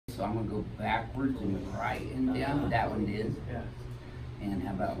so I'm gonna go backwards and right and down. That one did. Yeah. And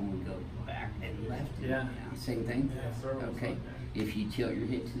how about when we go back and left and Yeah. down? Same thing? Yeah, Okay. If you tilt your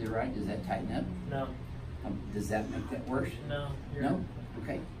hip to the right, does that tighten up? No. Does that make that worse? No. No?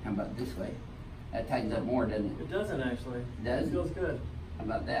 Okay. How about this way? That tightens up more, doesn't it? It doesn't actually. It does? It feels good. How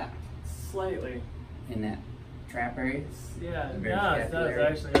about that? Slightly. In that trap area? Yeah. Very Yeah, it scapular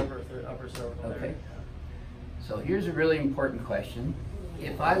does area? actually upper circle Okay. there. So here's a really important question.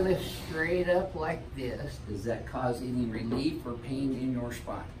 If I lift straight up like this, does that cause any relief or pain in your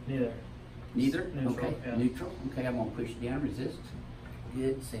spine? Neither. Neither? Neutral, Okay. yeah. Neutral. Okay, I'm gonna push down, resist.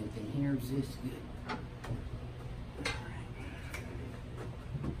 Good. Same thing here, resist. Good.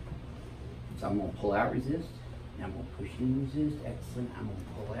 So I'm gonna pull out, resist. And I'm gonna push in, resist. Excellent. I'm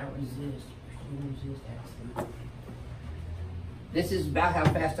gonna pull out, resist. Push in, resist. Excellent. This is about how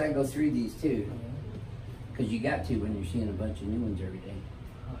fast I go through these too. Because you got to when you're seeing a bunch of new ones every day.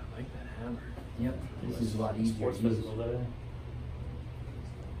 Oh, I like that hammer. Yep. This is a lot easier. Sports to use. physical day.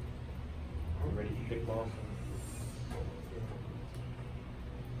 We're ready for kickball.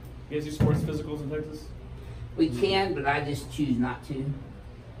 You guys do sports physicals in Texas? We can, but I just choose not to.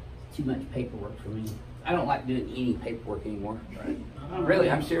 Too much paperwork for me. I don't like doing any paperwork anymore. Right. Really,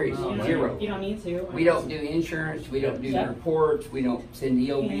 I'm serious. Zero. You don't need to. We don't do insurance. We don't do Yep. reports. We don't send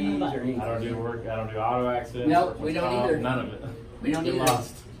EOBs or anything. I don't do work. I don't do auto accidents. No, workman's we don't comp, either. None of it. We don't Get either.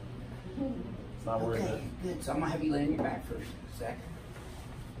 lost. It's not worth Okay, it. good. So I'm gonna have you lay on your back first. Sec.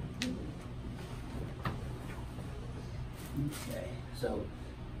 Okay. So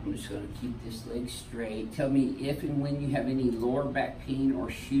I'm just gonna keep this leg straight. Tell me if and when you have any lower back pain or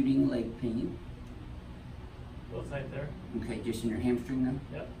shooting leg pain. Both right there. Okay, just in your hamstring then?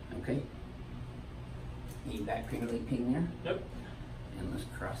 Yep. Okay. Any back pain or leg pain there? Yep. And let's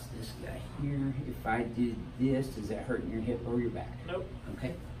cross this guy here. If I did this, does that hurt in your hip or your back? Nope.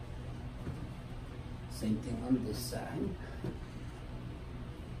 Okay. Same thing on this side.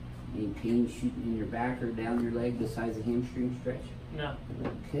 Any pain shooting in your back or down your leg besides the hamstring stretch? No.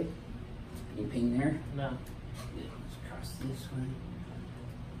 Okay. Any pain there? No. Good. Let's cross this one.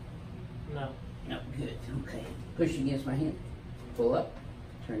 No. No, good. Okay. Push against my hand. Pull up,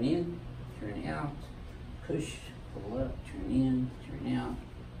 turn in, turn out, push, pull up, turn in, turn out,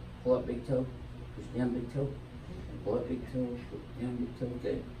 pull up big toe, push down big toe, pull up big toe, push down big toe.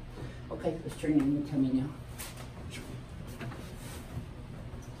 Good. Okay, let's turn in. Tell me now.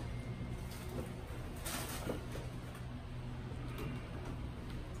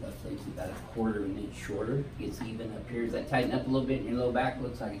 Left leg's about a quarter of an inch shorter. Gets even up here. Does that tighten up a little bit in your low back?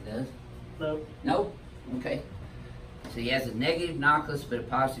 Looks like it does. Nope. Nope. Okay. So he has a negative nocklus but a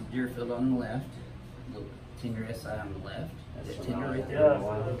positive deer field on the left. A little tender SI on the left. That's tender right there.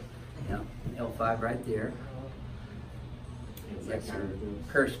 Yeah. Yeah. L5 right there. That's your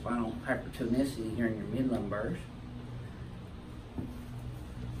curved spinal hypertonicity here in your mid-lumbars.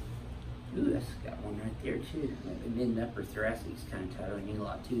 Ooh, that's got one right there too. The mid and upper thoracic is kind of tight on you a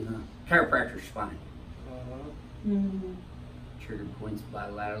lot too, huh? Chiropractor spine. Mm-hmm. Trigger points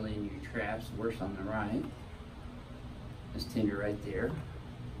bilaterally in your traps, worse on the right. That's tender right there.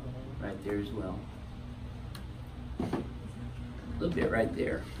 Right there as well. A little bit right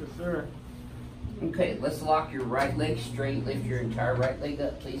there. Yes, sir. Okay, let's lock your right leg straight. Lift your entire right leg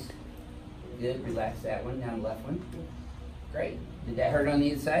up, please. Good. Relax that one. Now the left one. Great. Did that hurt on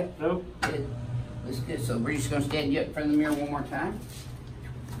the inside? Nope. Good. That's good. So we're just going to stand you up in front of the mirror one more time.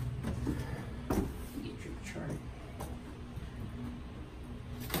 Get your chart.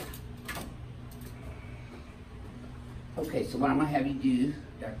 Okay, so what I'm going to have you do,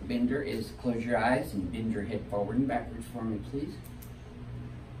 Dr. Bender, is close your eyes and bend your head forward and backwards for me, please.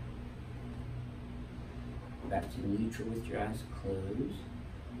 Back to neutral with your eyes closed.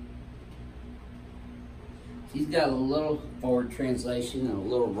 He's got a little forward translation and a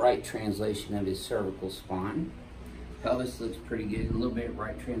little right translation of his cervical spine. Pelvis looks pretty good. A little bit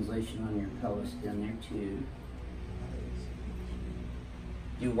right translation on your pelvis down there too.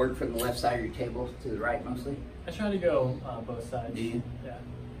 Do you work from the left side of your table to the right mostly? I try to go both sides. Do you? Yeah.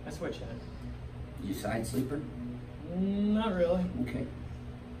 I switch it. You side sleeper? Not really. Okay.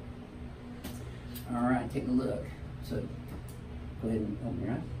 All right, take a look. So go ahead and open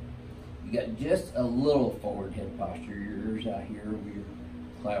your eyes. You got just a little forward head posture. Yours out here over your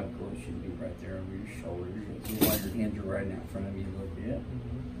clavicle. It should be right there over your shoulders. While your hands are right out in front of you a little bit.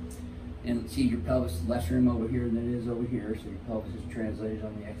 And see, your pelvis is less room over here than it is over here. So your pelvis is translated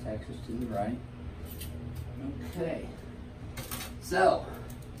on the x-axis to the right. Okay. So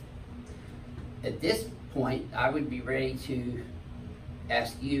at this point, I would be ready to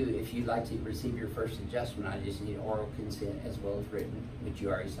ask you if you'd like to receive your first adjustment. I just need oral consent as well as written, which you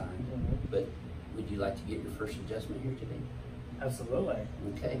already signed. But would you like to get your first adjustment here today? Absolutely.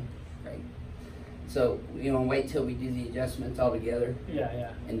 Okay, great. So you want to wait till we do the adjustments all together Yeah,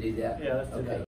 yeah. and do that? Yeah, let's do okay. that.